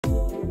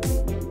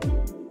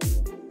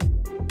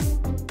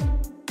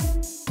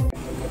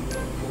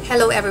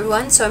Hello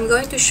everyone, so I'm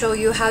going to show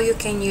you how you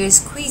can use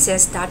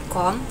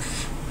Quizizz.com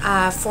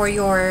for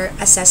your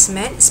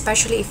assessment,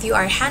 especially if you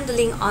are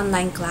handling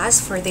online class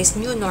for this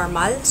new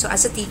normal. So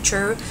as a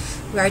teacher,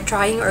 we are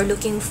trying or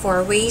looking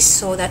for ways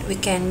so that we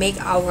can make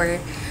our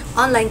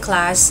online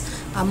class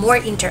more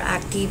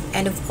interactive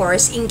and of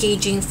course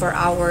engaging for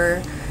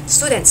our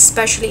students,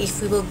 especially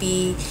if we will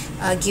be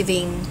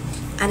giving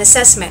an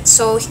assessment.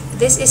 So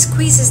this is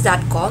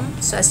Quizizz.com.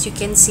 So as you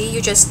can see,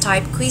 you just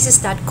type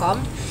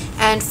Quizizz.com,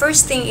 and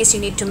first thing is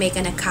you need to make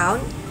an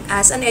account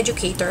as an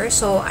educator.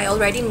 So I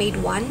already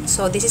made one,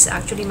 so this is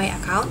actually my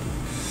account.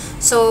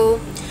 So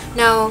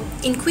now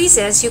in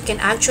Quizizz, you can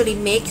actually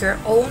make your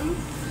own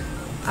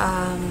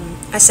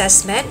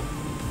assessment,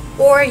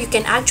 or you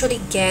can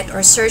actually get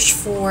or search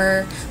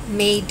for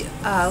made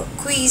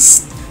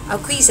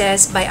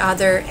quizzes by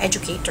other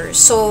educators.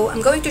 So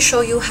I'm going to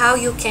show you how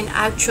you can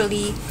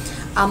actually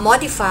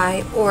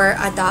modify or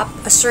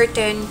adapt a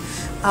certain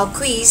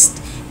quiz,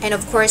 and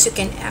of course you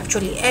can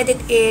actually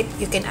edit it,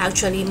 you can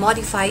actually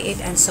modify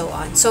it, and so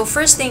on. So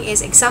first thing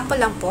is example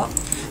lang po.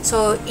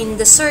 So in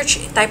the search,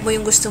 type mo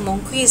yung gusto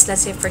mong quiz.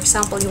 Let's say for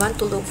example you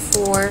want to look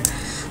for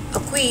a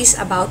quiz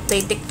about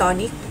plate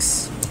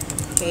tectonics.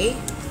 Okay,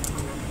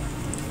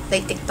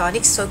 plate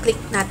tectonics. So click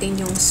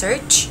natin yung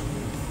search.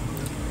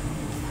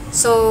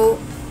 So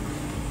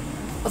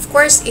of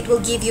course, it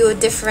will give you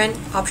different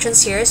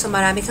options here. So,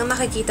 marami kang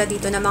makikita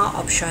dito na mga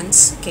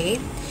options. Okay?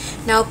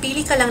 Now,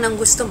 pili ka lang ng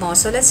gusto mo.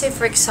 So, let's say,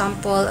 for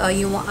example,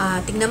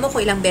 tingnan mo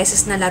kung ilang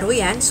beses na laro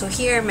yan. So,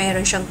 here,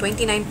 mayroon siyang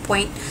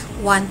 29.1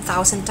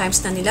 thousand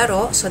times na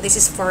nilaro. So, this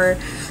is for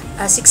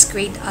 6th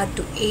grade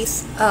to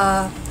 8th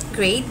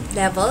grade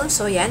level.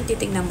 So, yan.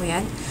 Titignan mo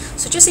yan.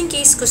 So, just in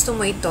case gusto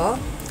mo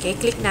ito, okay,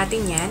 click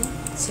natin yan.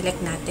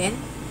 Select natin.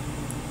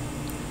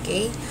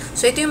 Okay?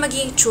 So, ito yung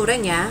magiging itsura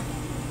niya.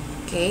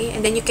 Okay,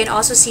 and then you can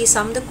also see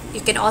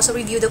you can also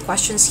review the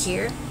questions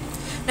here.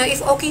 Now,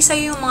 if okay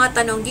sa'yo yung mga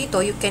tanong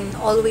dito, you can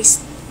always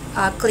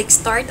click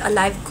start a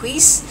live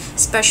quiz,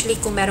 especially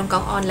kung meron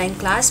kang online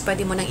class,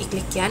 pwede mo nang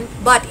i-click yan.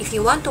 But if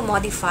you want to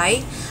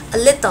modify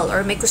a little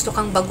or may gusto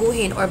kang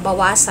baguhin or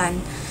bawasan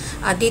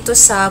dito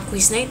sa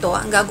quiz na ito,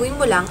 ang gagawin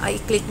mo lang ay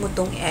i-click mo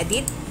tong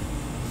edit.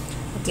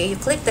 Okay,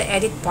 you click the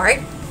edit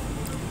part.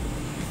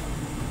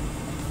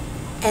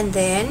 And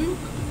then,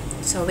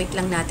 so wait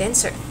lang natin,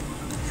 sir.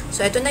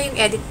 So, ito na yung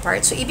edit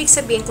part. So, ibig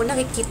sabihin, kung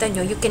nakikita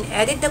nyo, you can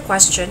edit the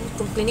question.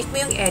 Kung click mo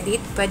yung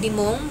edit, pwede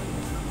mong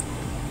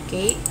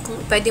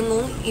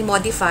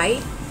i-modify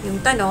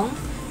yung tanong.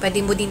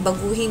 Pwede mo din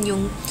baguhin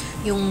yung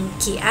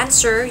key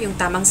answer, yung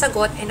tamang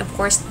sagot, and of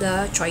course,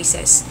 the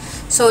choices.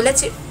 So,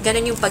 let's say,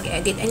 ganun yung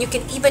pag-edit. And you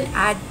can even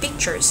add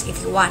pictures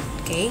if you want.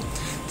 Okay?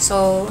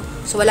 So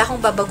wala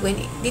akong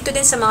babaguhin. Dito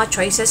din sa mga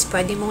choices,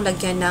 pwede mong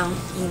lagyan ng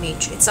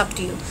image. It's up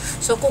to you.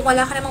 So, kung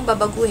wala ka namang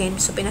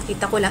babaguhin, so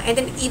pinakita ko lang. And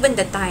then, even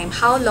the time,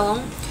 how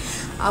long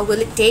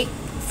will it take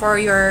for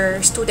your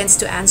students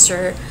to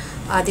answer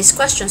this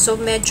question? So,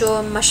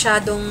 medyo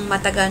masyadong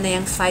matagal na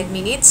yung 5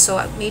 minutes. So,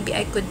 maybe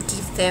I could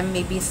give them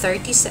maybe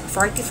 45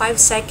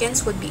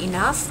 seconds would be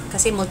enough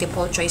kasi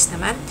multiple choice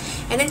naman.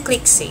 And then,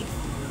 click save.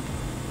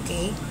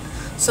 Okay?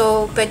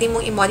 So, pwede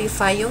mong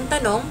i-modify yung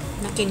tanong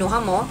na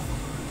kinuha mo,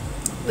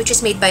 which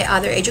is made by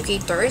other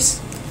educators.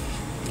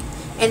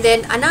 And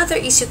then, another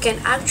is you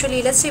can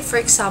actually, let's say for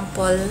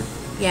example,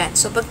 yan.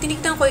 So, pag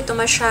tinignan ko ito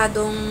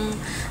masyadong,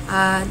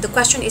 the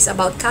question is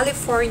about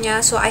California.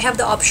 So, I have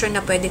the option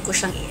na pwede ko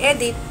siyang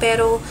i-edit,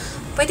 pero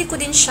pwede ko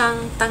din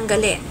siyang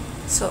tanggalin.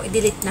 So,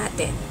 i-delete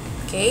natin.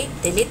 Okay?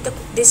 Delete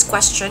this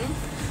question.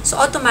 So,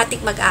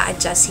 automatic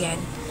mag-a-adjust yan.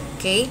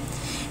 Okay?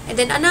 And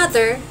then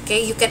another,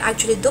 okay, you can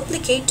actually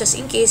duplicate just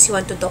in case you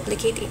want to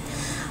duplicate it.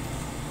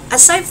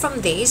 Aside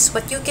from this,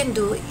 what you can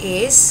do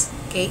is,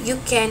 okay,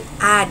 you can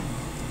add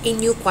a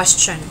new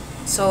question.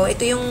 So,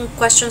 ito yung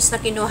questions na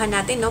kinuha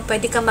natin, no?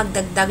 Pwede ka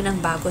magdagdag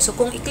ng bago. So,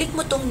 kung i-click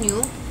mo tong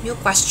new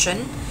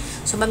question,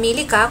 so,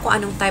 mamili ka kung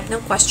anong type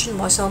ng question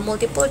mo. So,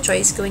 multiple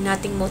choice, gawin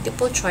nating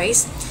multiple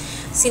choice.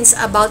 Since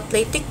about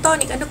plate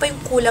tectonic, ano pa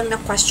yung kulang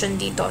na question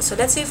dito? So,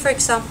 let's say, for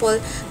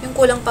example, yung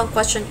kulang pang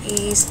question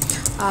is,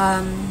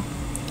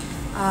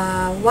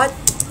 what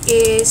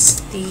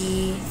is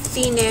the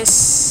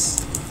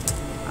thinnest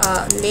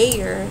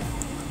layer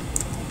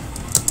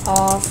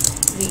of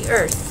the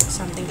earth,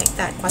 something like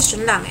that,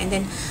 question lang. And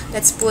then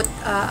let's put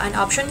an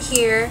option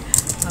here,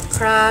 a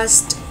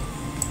crust,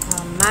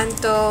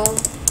 mantle,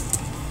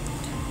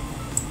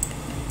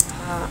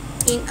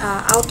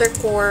 outer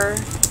core,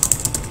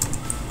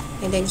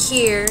 and then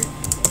here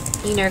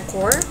inner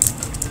core.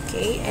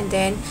 Okay, and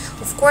then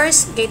of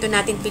course dito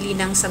natin pili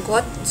ng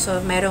sagot. So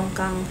meron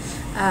kang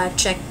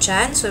check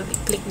dyan, so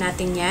click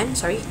natin yan,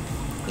 sorry.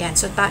 Yan.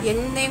 So,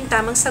 yan na yung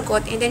tamang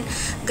sagot. And then,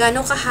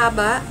 gano'ng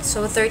kahaba?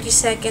 So, 30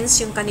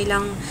 seconds yung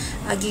kanilang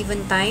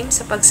given time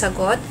sa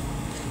pagsagot.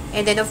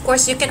 And then, of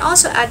course, you can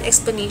also add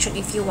explanation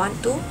if you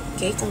want to.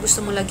 Okay? Kung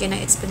gusto mo lagyan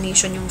ng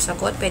explanation yung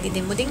sagot, pwede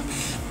din mo ding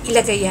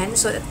ilagay yan.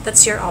 So,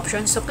 that's your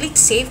option. So,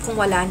 click save kung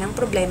wala nang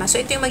problema. So,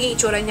 ito yung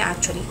magiging itsura niya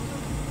actually.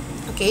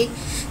 Okay?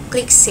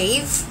 Click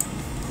save.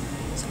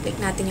 So, click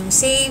natin yung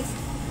save.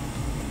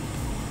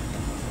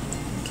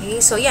 Okay,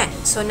 so yan.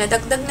 So,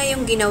 nadagdag na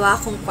yung ginawa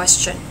kong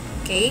question.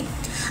 Okay?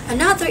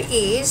 Another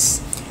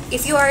is,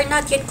 if you are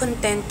not yet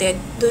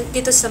contented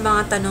dito sa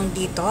mga tanong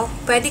dito,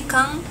 pwede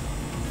kang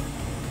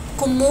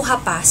kumuha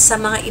pa sa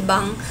mga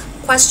ibang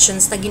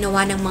questions na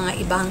ginawa ng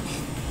mga ibang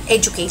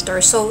educator.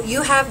 So,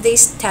 you have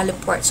this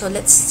teleport. So,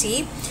 let's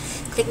see.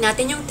 Click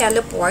natin yung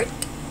teleport.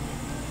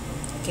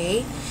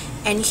 Okay?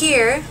 And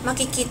here,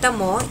 makikita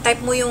mo,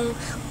 type mo yung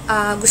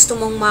gusto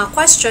mong mga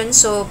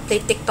questions. So,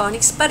 plate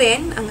tectonics pa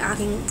rin ang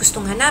aking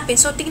gustong hanapin.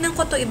 So, tingnan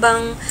ko to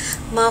ibang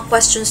mga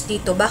questions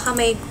dito. Baka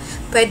may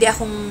pwede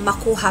akong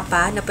makuha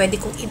pa na pwede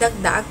kong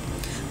idagdag.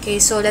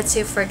 Okay, so let's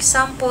say for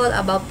example,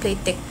 about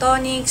plate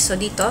tectonics. So,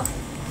 dito,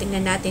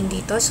 tingnan natin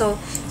dito. So,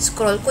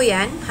 scroll ko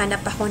yan.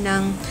 Hanap ako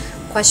ng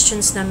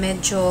questions na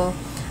medyo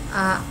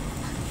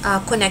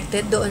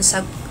connected doon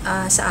sa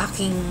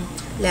aking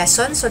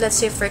lesson. So,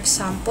 let's say for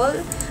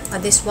example,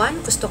 this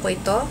one, gusto ko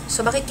ito.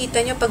 So, makikita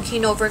nyo pag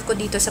hinover ko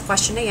dito sa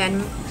question na yan,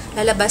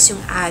 lalabas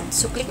yung add.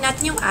 So, click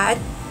natin yung add.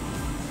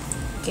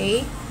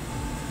 Okay.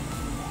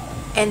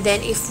 And then,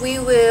 if we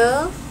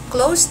will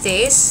close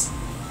this,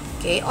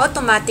 okay,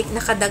 automatic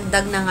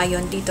nakadagdag na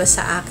ngayon dito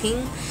sa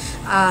aking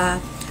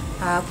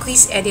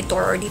quiz editor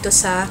or dito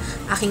sa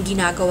aking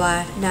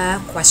ginagawa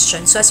na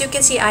question. So, as you can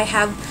see, I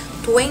have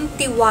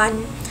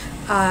 21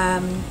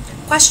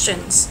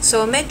 questions.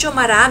 So, medyo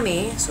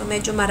marami. So,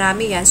 medyo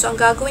marami yan. So, ang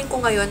gagawin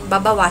ko ngayon,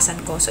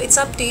 babawasan ko. So, it's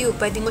up to you.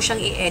 Pwede mo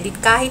siyang i-edit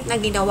kahit na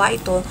ginawa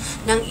ito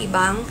ng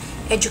ibang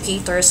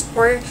educators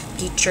or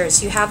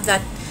teachers. You have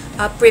that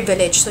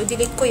privilege. So,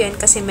 delete ko yan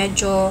kasi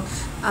medyo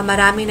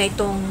marami na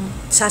itong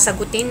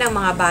sasagutin ng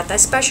mga bata.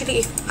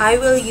 Especially if I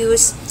will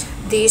use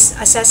this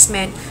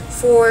assessment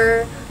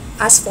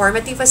as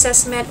formative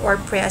assessment or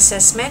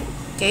pre-assessment.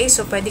 Okay,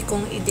 so pwede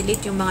kong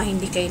i-delete yung mga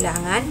hindi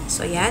kailangan.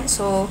 So, yan.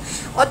 So,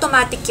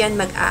 automatic yan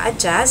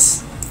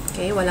mag-a-adjust.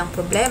 Okay, walang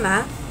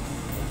problema.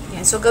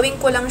 Yan. So,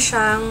 gawin ko lang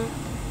siyang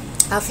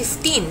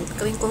 15.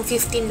 Gawin kong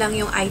 15 lang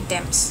yung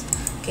items.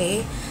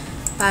 Okay,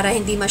 para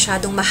hindi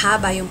masyadong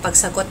mahaba yung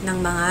pagsagot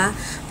ng mga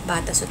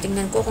bata. So,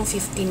 tingnan ko kung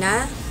 50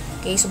 na.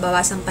 Okay, so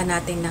bawasan pa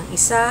natin ng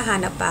isa.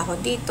 Hanap pa ako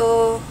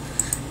dito.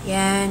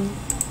 Yan.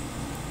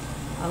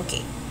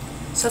 Okay.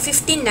 So,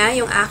 15 na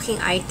yung aking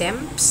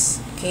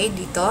items. Okay,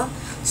 dito.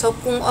 So,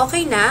 kung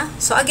okay na,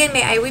 so again,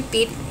 may I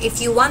repeat,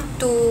 if you want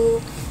to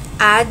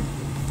add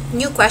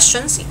new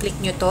questions, i-click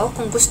nyo to.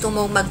 Kung gusto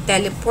mo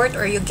mag-teleport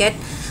or you get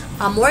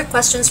more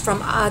questions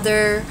from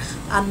other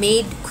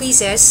made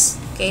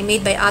quizzes, okay,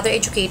 made by other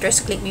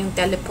educators, click nyo yung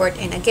teleport.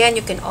 And again,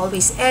 you can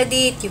always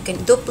edit, you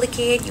can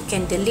duplicate, you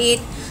can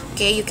delete,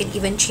 okay, you can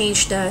even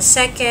change the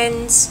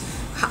seconds,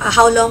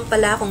 how long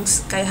pala,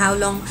 how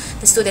long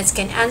the students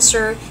can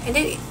answer. And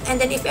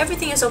then if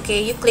everything is okay,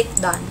 you click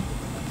done.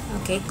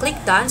 Okay, click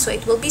done. So,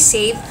 it will be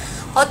saved.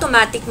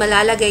 Automatic,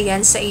 malalagay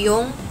yan sa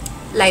iyong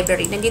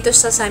library. Nandito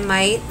sa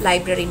my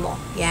library mo.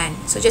 Yan.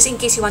 So, just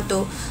in case you want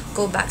to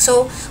go back.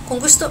 So,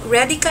 kung gusto,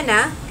 ready ka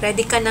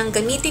nang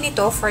gamitin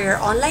ito for your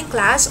online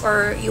class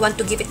or you want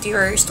to give it to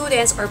your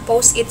students or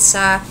post it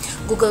sa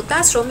Google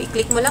Classroom,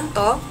 i-click mo lang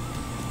to.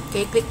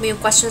 Okay, click mo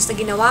yung questions na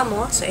ginawa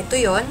mo. So, ito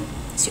yon.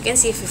 As you can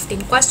see,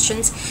 15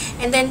 questions.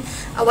 And then,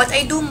 what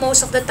I do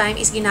most of the time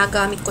is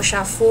ginagamit ko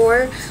siya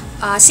for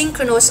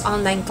synchronous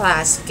online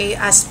class, okay,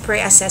 as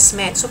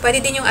pre-assessment. So,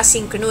 pwede din yung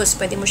asynchronous.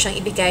 Pwede mo siyang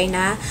ibigay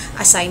na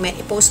assignment.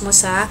 I-post mo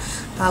sa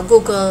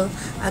Google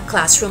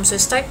Classroom. So,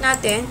 start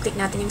natin. Click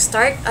natin yung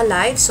Start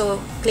Alive.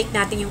 So, click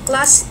natin yung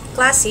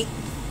Classic.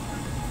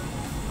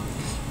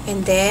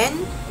 And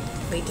then,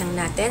 wait lang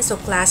natin. So,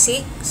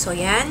 Classic. So,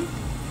 yan.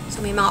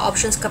 So, may mga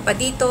options ka pa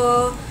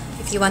dito.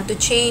 If you want to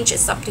change,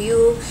 it's up to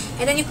you.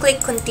 And then you click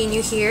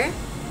continue here.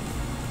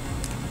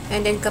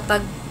 And then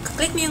kapag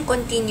click mo yung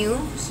continue,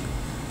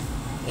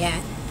 yan.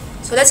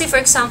 So let's say for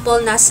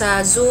example,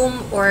 nasa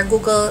Zoom or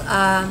Google,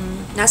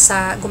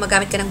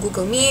 gumagamit ka ng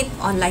Google Meet,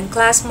 online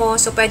class mo.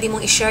 So pwede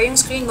mong i-share yung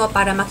screen mo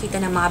para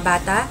makita ng mga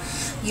bata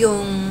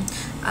yung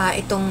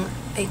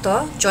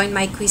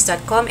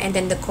joinmyquiz.com and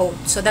then the code.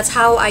 So that's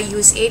how I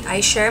use it.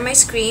 I share my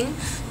screen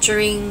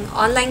during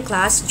online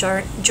class,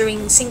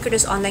 during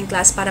synchronous online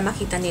class para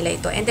makita nila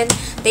ito. And then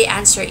they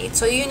answer it.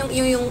 So yun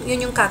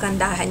yung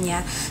kagandahan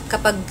niya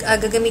kapag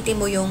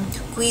gagamitin mo yung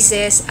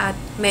quizzes at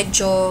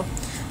medyo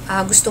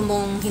gusto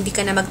mong hindi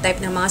ka na mag-type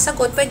ng mga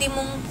sagot, pwede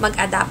mong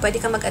mag-adapt. Pwede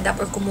kang mag-adapt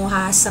or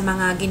kumuha sa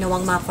mga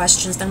ginawang mga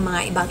questions ng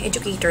mga ibang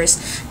educators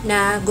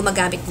na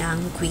gumagamit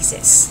ng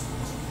quizzes.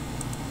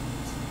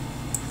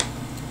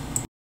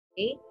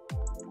 Okay?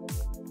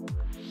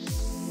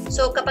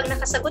 So, kapag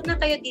nakasagot na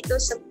kayo dito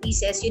sa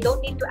quizzes, you don't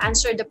need to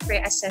answer the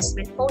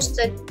pre-assessment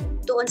posted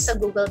doon sa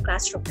Google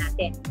Classroom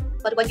natin.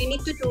 But what you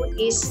need to do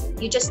is,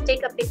 you just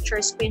take a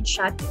picture,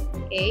 screenshot,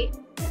 okay?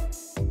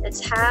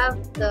 Let's have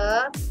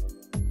the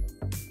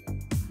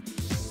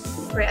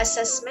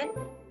pre-assessment.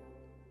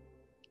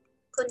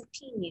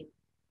 Continue.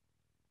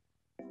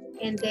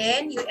 And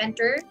then, you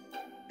enter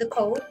the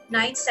code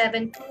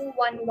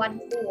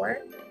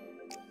 972114.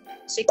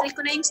 So, i-click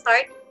ko na yung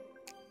start.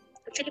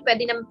 Actually,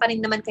 pwede naman pa rin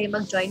naman kayo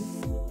mag-join.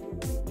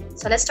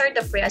 So let's start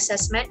the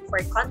pre-assessment for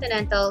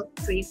continental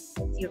drift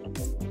viewing.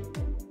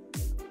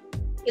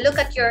 You look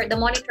at the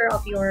monitor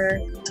of your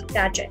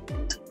gadget.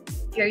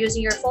 If you're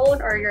using your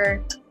phone or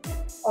your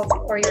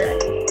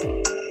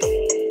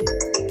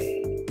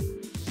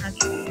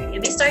okay, you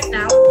may start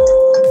now.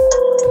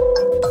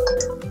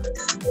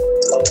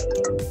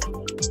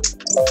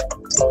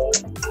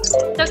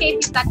 It's okay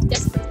if you got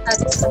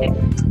disconnect.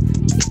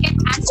 You can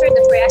answer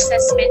the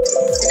pre-assessment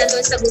and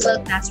nandun sa Google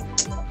Classroom.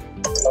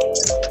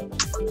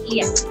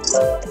 Yeah.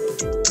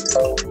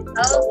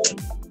 Okay.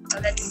 So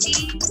let's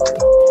see.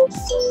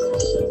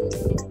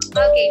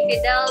 Okay,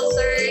 Fidel,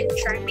 third,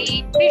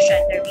 Charmaine,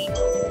 Vision, there we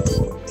go.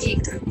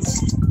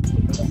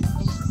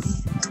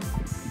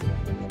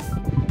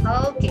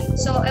 Okay,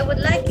 so I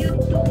would like you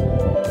to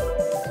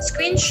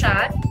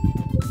screenshot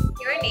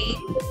your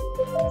name.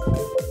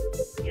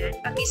 Yan,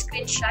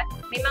 pag-screenshot.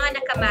 May mga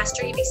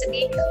naka-master, ibig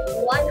sabihin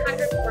 100%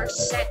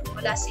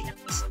 wala silang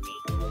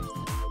mistake.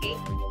 Okay?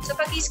 So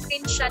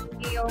pag-screenshot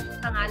niyo yung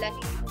pangalan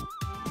niyo.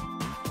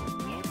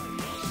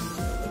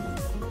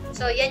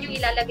 So yan yung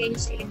ilalagay niyo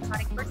sa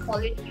electronic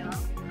portfolio niyo.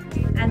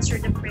 Answer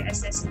the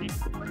pre-assessment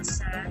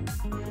sa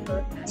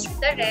Google Classroom.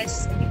 The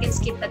rest, you can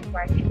skip that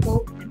part and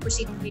go and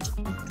proceed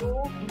immediately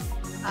to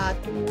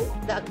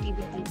the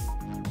activity.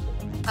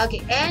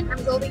 Okay, and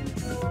I'm going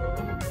to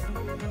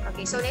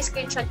okay, so next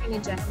screenshot nyo na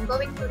dyan. I'm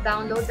going to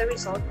download the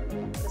result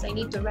because I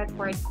need to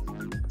record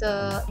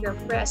your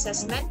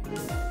pre-assessment.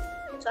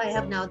 So I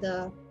have now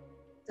the